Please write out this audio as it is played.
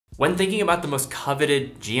When thinking about the most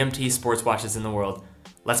coveted GMT sports watches in the world,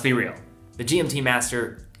 let's be real, the GMT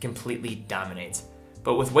Master completely dominates.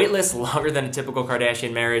 But with wait lists longer than a typical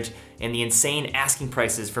Kardashian marriage and the insane asking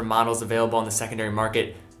prices for models available on the secondary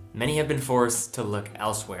market, many have been forced to look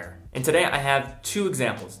elsewhere. And today I have two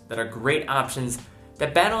examples that are great options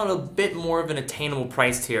that battle at a bit more of an attainable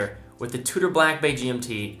price tier with the Tudor Blackbay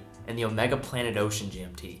GMT and the OMEGA Planet Ocean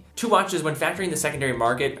GMT. Two watches, when factoring the secondary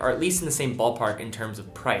market, are at least in the same ballpark in terms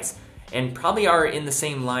of price, and probably are in the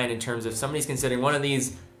same line in terms of if somebody's considering one of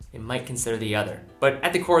these, they might consider the other. But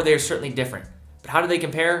at the core, they are certainly different. But how do they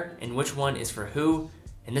compare, and which one is for who?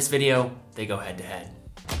 In this video, they go head to head.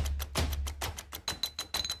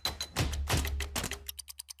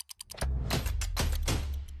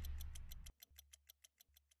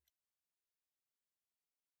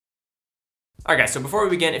 Alright guys, so before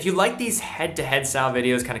we begin, if you like these head-to-head style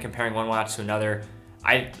videos, kind of comparing one watch to another,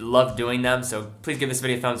 I love doing them, so please give this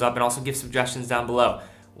video a thumbs up and also give suggestions down below.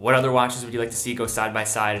 What other watches would you like to see go side by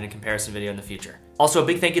side in a comparison video in the future? Also, a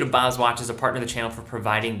big thank you to Bob's Watches, a partner of the channel, for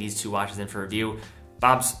providing these two watches in for review.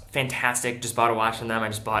 Bob's fantastic, just bought a watch from them. I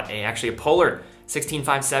just bought actually a Polar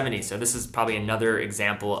 16570, so this is probably another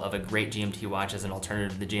example of a great GMT watch as an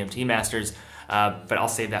alternative to the GMT Masters. But I'll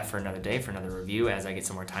save that for another day, for another review as I get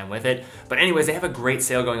some more time with it. But anyways, they have a great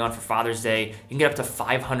sale going on for Father's Day. You can get up to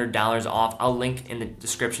 $500 off. I'll link in the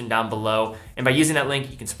description down below. And by using that link,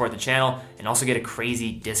 you can support the channel and also get a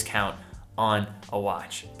crazy discount on a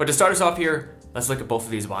watch. But to start us off here, let's look at both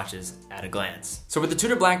of these watches at a glance. So with the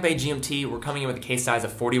Tudor Blackbay GMT, we're coming in with a case size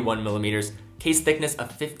of 41 millimeters, case thickness of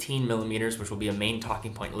 15 millimeters, which will be a main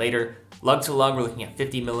talking point later. Lug to lug, we're looking at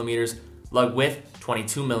 50 millimeters. Lug width,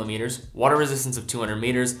 22 millimeters, water resistance of 200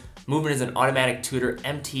 meters, movement is an automatic Tudor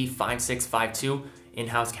MT5652,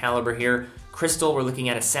 in-house caliber here. Crystal, we're looking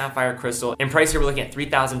at a sapphire crystal, and price here we're looking at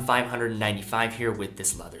 $3,595 here with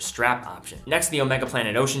this leather strap option. Next, the OMEGA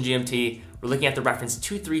Planet Ocean GMT, we're looking at the reference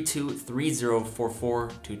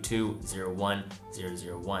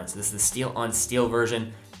 232-3044-2201-001. So this is the steel on steel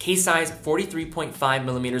version. Case size 43.5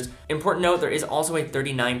 millimeters. Important note, there is also a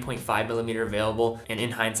 39.5 millimeter available, and in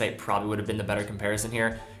hindsight probably would have been the better comparison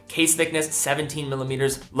here. Case thickness 17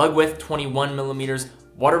 millimeters, lug width 21 millimeters,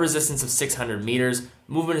 water resistance of 600 meters,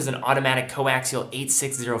 movement is an automatic coaxial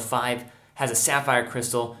 8605, has a sapphire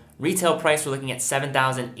crystal. Retail price we're looking at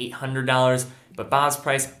 $7,800, but Bob's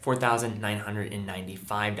price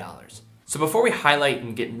 $4,995. So before we highlight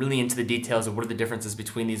and get really into the details of what are the differences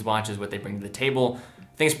between these watches, what they bring to the table,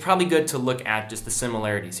 I think it's probably good to look at just the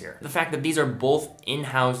similarities here. The fact that these are both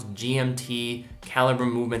in-house GMT caliber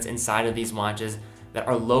movements inside of these watches that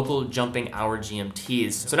are local jumping hour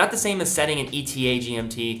GMTs. So not the same as setting an ETA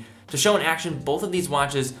GMT. To show in action, both of these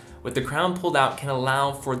watches with the crown pulled out can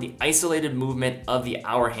allow for the isolated movement of the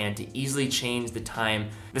hour hand to easily change the time.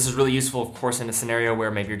 This is really useful, of course, in a scenario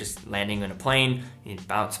where maybe you're just landing in a plane, you need to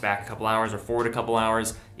bounce back a couple hours or forward a couple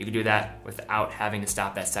hours. You can do that without having to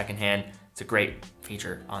stop that second hand. It's a great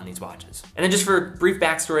feature on these watches. And then just for brief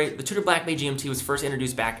backstory, the Tudor Blackbay GMT was first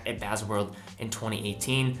introduced back at Baselworld in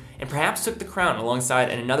 2018 and perhaps took the crown alongside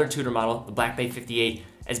another Tudor model, the Blackbay 58,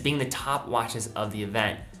 as being the top watches of the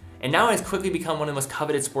event. And now it has quickly become one of the most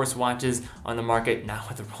coveted sports watches on the market, now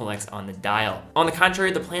with the Rolex on the dial. On the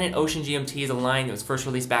contrary, the Planet Ocean GMT is a line that was first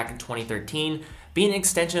released back in 2013, being an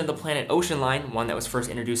extension of the Planet Ocean line, one that was first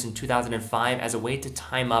introduced in 2005 as a way to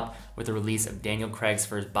time up with the release of Daniel Craig's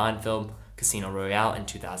first Bond film, Casino Royale, in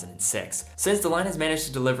 2006. Since, the line has managed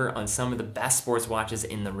to deliver on some of the best sports watches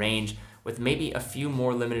in the range, with maybe a few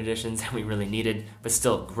more limited editions than we really needed, but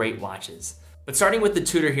still great watches. But starting with the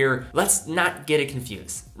Tudor here, let's not get it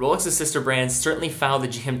confused. Rolex's sister brands certainly follow the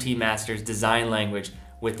GMT Masters design language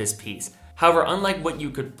with this piece. However, unlike what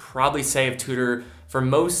you could probably say of Tudor for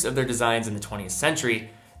most of their designs in the 20th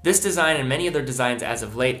century, this design and many of their designs as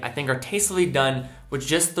of late, I think, are tastefully done with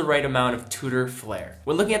just the right amount of Tudor flair.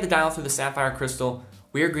 When looking at the dial through the sapphire crystal,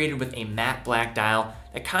 we are greeted with a matte black dial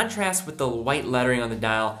that contrasts with the white lettering on the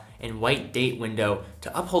dial and white date window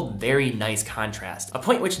to uphold very nice contrast, a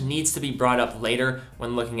point which needs to be brought up later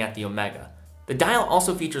when looking at the Omega. The dial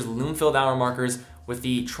also features lume-filled hour markers with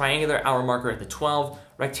the triangular hour marker at the 12,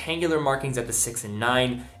 rectangular markings at the 6 and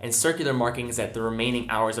 9, and circular markings at the remaining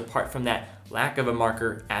hours, apart from that lack of a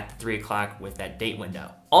marker at the 3 o'clock with that date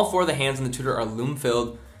window. All four of the hands on the Tudor are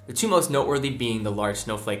lume-filled, the two most noteworthy being the large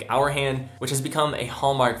snowflake hour hand, which has become a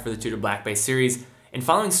hallmark for the Tudor Blackbay series. And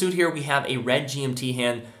following suit here, we have a red GMT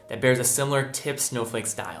hand that bears a similar tip snowflake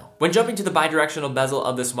style. When jumping to the bidirectional bezel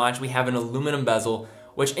of this watch, we have an aluminum bezel,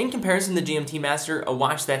 which in comparison to the GMT Master, a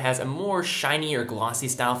watch that has a more shiny or glossy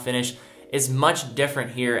style finish, is much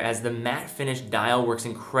different here, as the matte finish dial works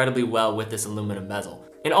incredibly well with this aluminum bezel.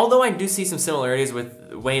 And although I do see some similarities with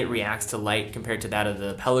the way it reacts to light compared to that of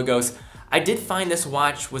the Pelagos, I did find this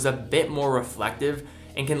watch was a bit more reflective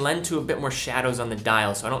and can lend to a bit more shadows on the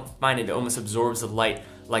dial, so I don't find it almost absorbs the light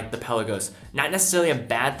like the Pelagos. Not necessarily a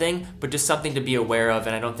bad thing, but just something to be aware of,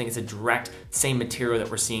 and I don't think it's a direct same material that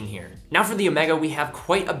we're seeing here. Now for the Omega, we have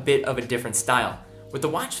quite a bit of a different style, with the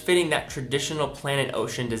watch fitting that traditional Planet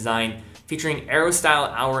Ocean design, featuring Aero-style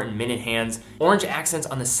hour and minute hands, orange accents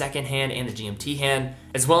on the second hand and the GMT hand,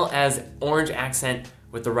 as well as orange accent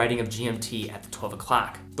with the writing of GMT at the 12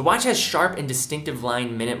 o'clock. The watch has sharp and distinctive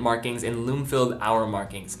line minute markings and lume-filled hour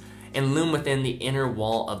markings, and lume within the inner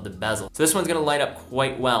wall of the bezel. So this one's gonna light up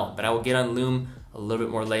quite well, but I will get on lume a little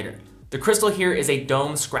bit more later. The crystal here is a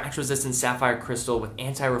dome scratch-resistant sapphire crystal with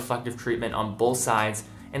anti-reflective treatment on both sides,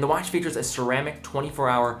 and the watch features a ceramic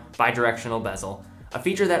 24-hour bidirectional bezel, a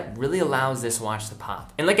feature that really allows this watch to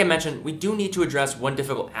pop. And like I mentioned, we do need to address one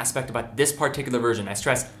difficult aspect about this particular version. I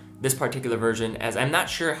stress this particular version, as I'm not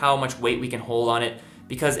sure how much weight we can hold on it,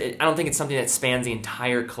 because I don't think it's something that spans the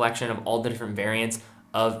entire collection of all the different variants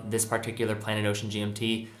of this particular Planet Ocean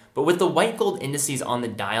GMT. But with the white gold indices on the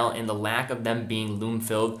dial and the lack of them being lume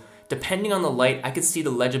filled, depending on the light, I could see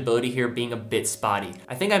the legibility here being a bit spotty.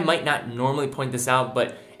 I think I might not normally point this out,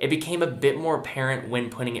 but it became a bit more apparent when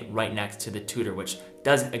putting it right next to the Tudor, which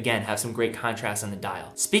does again have some great contrast on the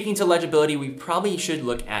dial. Speaking to legibility, we probably should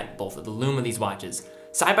look at both of the lume of these watches.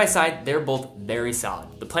 Side by side, they're both very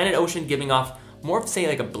solid. The Planet Ocean giving off more of, say,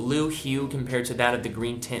 like a blue hue compared to that of the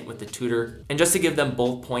green tint with the Tudor. And just to give them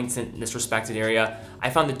both points in this respected area, I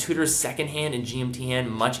found the Tudor's second hand and GMT hand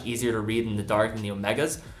much easier to read in the dark than the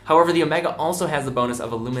Omega's. However, the Omega also has the bonus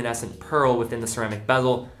of a luminescent pearl within the ceramic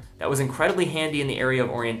bezel that was incredibly handy in the area of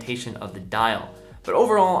orientation of the dial. But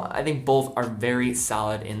overall, I think both are very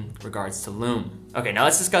solid in regards to lume. Okay, now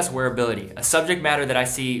let's discuss wearability, a subject matter that I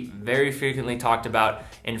see very frequently talked about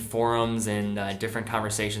in forums and different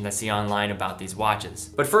conversations I see online about these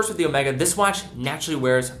watches. But first with the Omega, this watch naturally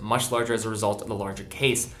wears much larger as a result of the larger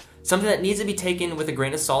case, something that needs to be taken with a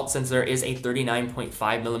grain of salt since there is a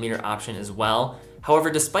 39.5mm option as well.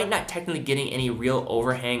 However, despite not technically getting any real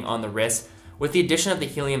overhang on the wrist, with the addition of the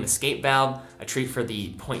helium escape valve, a treat for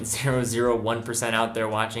the 0.001% out there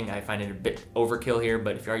watching, I find it a bit overkill here,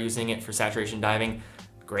 but if you are using it for saturation diving,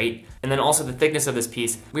 great. And then also the thickness of this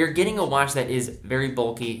piece, we are getting a watch that is very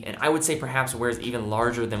bulky, and I would say perhaps wears even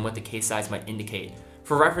larger than what the case size might indicate.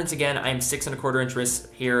 For reference again, I am 6¼ inch wrists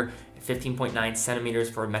here, 15.9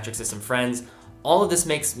 centimeters for metric system friends. All of this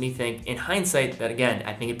makes me think, in hindsight, that again,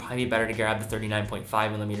 I think it'd probably be better to grab the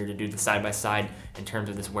 39.5mm to do the side-by-side in terms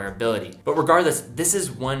of this wearability. But regardless, this is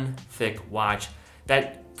one thick watch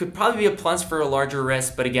that could probably be a plus for a larger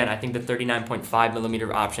wrist, but again, I think the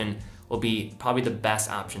 39.5mm option will be probably the best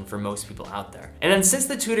option for most people out there. And then since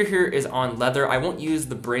the Tudor here is on leather, I won't use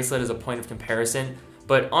the bracelet as a point of comparison,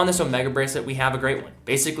 but on this Omega bracelet, we have a great one.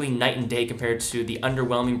 Basically night and day compared to the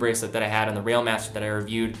underwhelming bracelet that I had on the Railmaster that I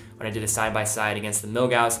reviewed when I did a side-by-side against the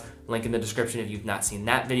Milgauss. Link in the description if you've not seen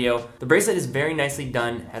that video. The bracelet is very nicely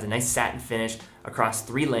done, has a nice satin finish across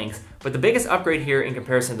 3 lengths, but the biggest upgrade here in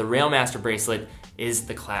comparison to the Railmaster bracelet is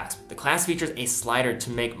the clasp. The clasp features a slider to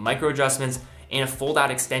make micro adjustments and a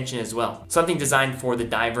fold-out extension as well. Something designed for the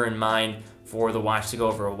diver in mind, for the watch to go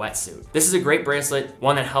over a wetsuit. This is a great bracelet,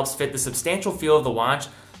 one that helps fit the substantial feel of the watch,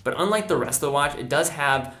 but unlike the rest of the watch, it does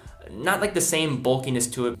have not like the same bulkiness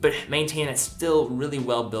to it, but maintain a still really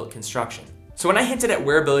well-built construction. So when I hinted at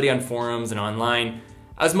wearability on forums and online,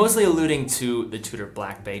 I was mostly alluding to the Tudor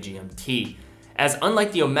Blackbay GMT, as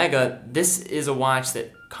unlike the Omega, this is a watch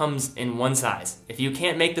that comes in one size. If you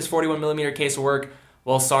can't make this 41mm case work,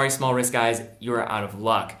 well, sorry small wrist guys, you are out of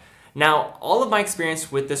luck. Now, all of my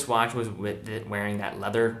experience with this watch was with it wearing that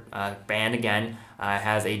leather band again.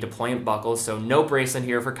 Has a deployment buckle, so no bracelet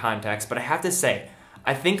here for context, but I have to say,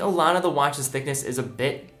 I think a lot of the watch's thickness is a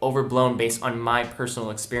bit overblown based on my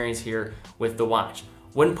personal experience here with the watch.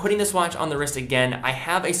 When putting this watch on the wrist again, I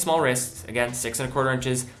have a small wrist, again 6¼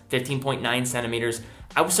 inches, 15.9 centimeters.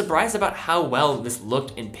 I was surprised about how well this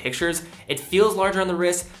looked in pictures. It feels larger on the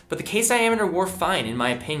wrist, but the case diameter wore fine in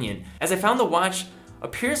my opinion, as I found the watch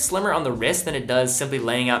appears slimmer on the wrist than it does simply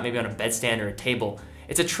laying out maybe on a bedstand or a table.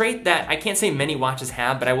 It's a trait that I can't say many watches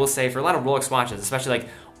have, but I will say for a lot of Rolex watches, especially like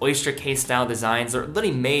oyster case style designs, they're literally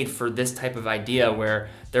made for this type of idea where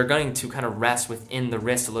they're going to kind of rest within the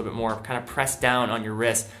wrist a little bit more, kind of press down on your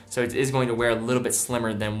wrist, so it is going to wear a little bit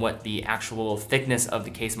slimmer than what the actual thickness of the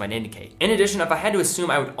case might indicate. In addition, if I had to assume,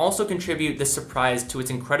 I would also contribute this surprise to its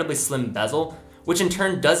incredibly slim bezel, which in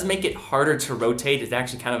turn does make it harder to rotate. It's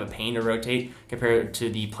actually kind of a pain to rotate compared to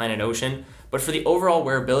the Planet Ocean. But for the overall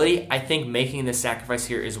wearability, I think making this sacrifice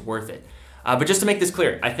here is worth it. But just to make this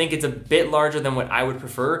clear, I think it's a bit larger than what I would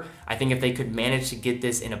prefer. I think if they could manage to get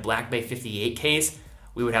this in a Blackbay 58 case,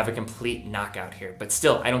 we would have a complete knockout here. But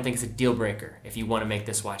still, I don't think it's a deal breaker if you want to make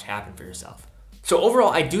this watch happen for yourself. So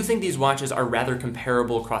overall, I do think these watches are rather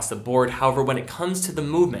comparable across the board. However, when it comes to the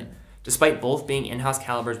movement, despite both being in-house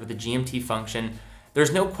calibers with the GMT function,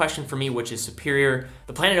 there's no question for me which is superior.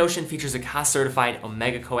 The Planet Ocean features a COS-certified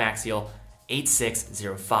OMEGA coaxial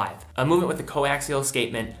 8605, a movement with a coaxial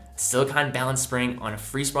escapement, silicon balance spring on a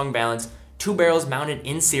free sprung balance, 2 barrels mounted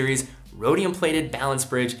in series, rhodium plated balance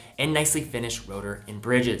bridge, and nicely finished rotor and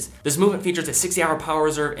bridges. This movement features a 60-hour power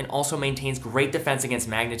reserve and also maintains great defense against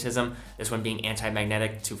magnetism, this one being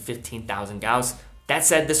anti-magnetic to 15,000 Gauss. That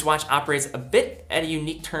said, this watch operates a bit at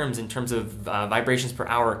unique terms in terms of vibrations per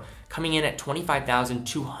hour, coming in at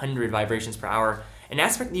 25,200 vibrations per hour, an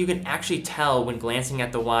aspect that you can actually tell when glancing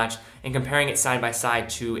at the watch and comparing it side by side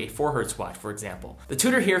to a 4Hz watch, for example. The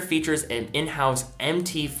Tudor here features an in-house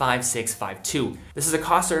MT5652. This is a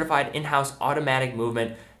COS-certified in-house automatic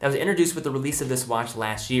movement that was introduced with the release of this watch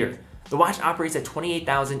last year. The watch operates at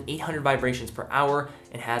 28,800 vibrations per hour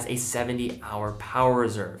and has a 70-hour power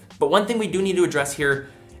reserve. But one thing we do need to address here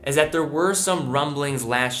is that there were some rumblings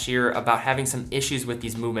last year about having some issues with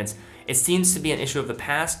these movements. It seems to be an issue of the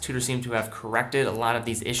past. Tudor seemed to have corrected a lot of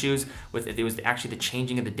these issues with it was actually the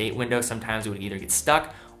changing of the date window. Sometimes it would either get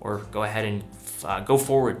stuck or go ahead and go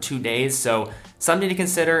forward 2 days. So something to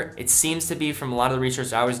consider. It seems to be, from a lot of the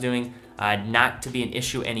research I was doing, not to be an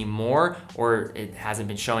issue anymore, or it hasn't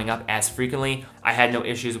been showing up as frequently. I had no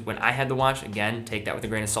issues when I had the watch. Again, take that with a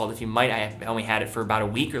grain of salt if you might. I only had it for about a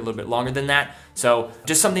week or a little bit longer than that. So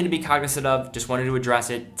just something to be cognizant of. Just wanted to address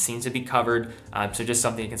it. Seems to be covered. So just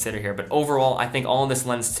something to consider here. But overall, I think all of this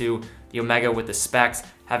lends to the Omega with the specs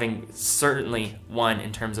having certainly won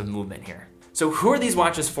in terms of movement here. So who are these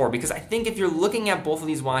watches for? Because I think if you're looking at both of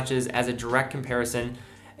these watches as a direct comparison,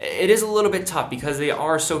 it is a little bit tough because they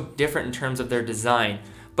are so different in terms of their design.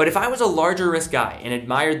 But if I was a larger wrist guy and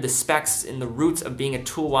admired the specs and the roots of being a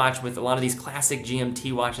tool watch with a lot of these classic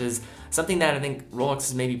GMT watches, something that I think Rolex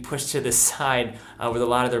has maybe pushed to the side with a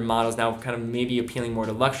lot of their models now, kind of maybe appealing more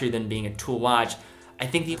to luxury than being a tool watch, I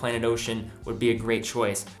think the Planet Ocean would be a great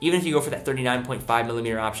choice. Even if you go for that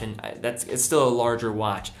 39.5mm option, it's still a larger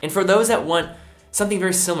watch. And for those that want something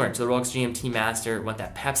very similar to the Rolex GMT Master, want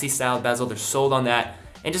that Pepsi style bezel, they're sold on that,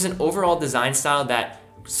 and just an overall design style that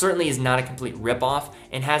certainly is not a complete ripoff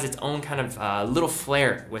and has its own kind of little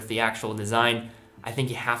flair with the actual design, I think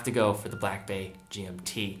you have to go for the Blackbay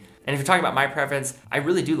GMT. And if you're talking about my preference, I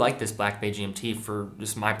really do like this Blackbay GMT for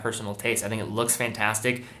just my personal taste. I think it looks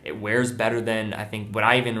fantastic. It wears better than I think what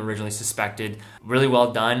I even originally suspected. Really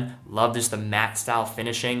well done. Love just the matte style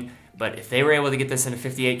finishing. But if they were able to get this in a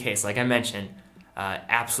 58 case, like I mentioned,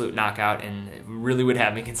 absolute knockout, and it really would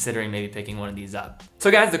have me considering maybe picking one of these up.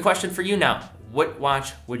 So guys, the question for you now, what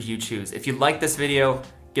watch would you choose? If you like this video,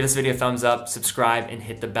 give this video a thumbs up, subscribe, and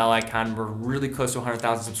hit the bell icon. We're really close to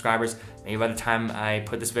 100,000 subscribers. Maybe by the time I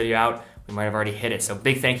put this video out, we might have already hit it. So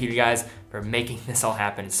big thank you to you guys for making this all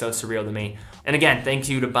happen. It's so surreal to me. And again, thank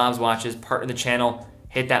you to Bob's Watches, part of the channel.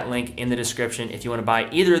 Hit that link in the description if you want to buy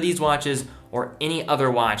either of these watches or any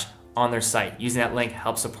other watch on their site. Using that link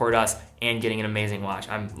helps support us and getting an amazing watch.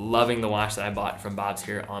 I'm loving the watch that I bought from Bob's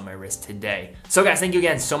here on my wrist today. So guys, thank you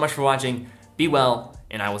again so much for watching. Be well,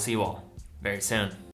 and I will see you all very soon.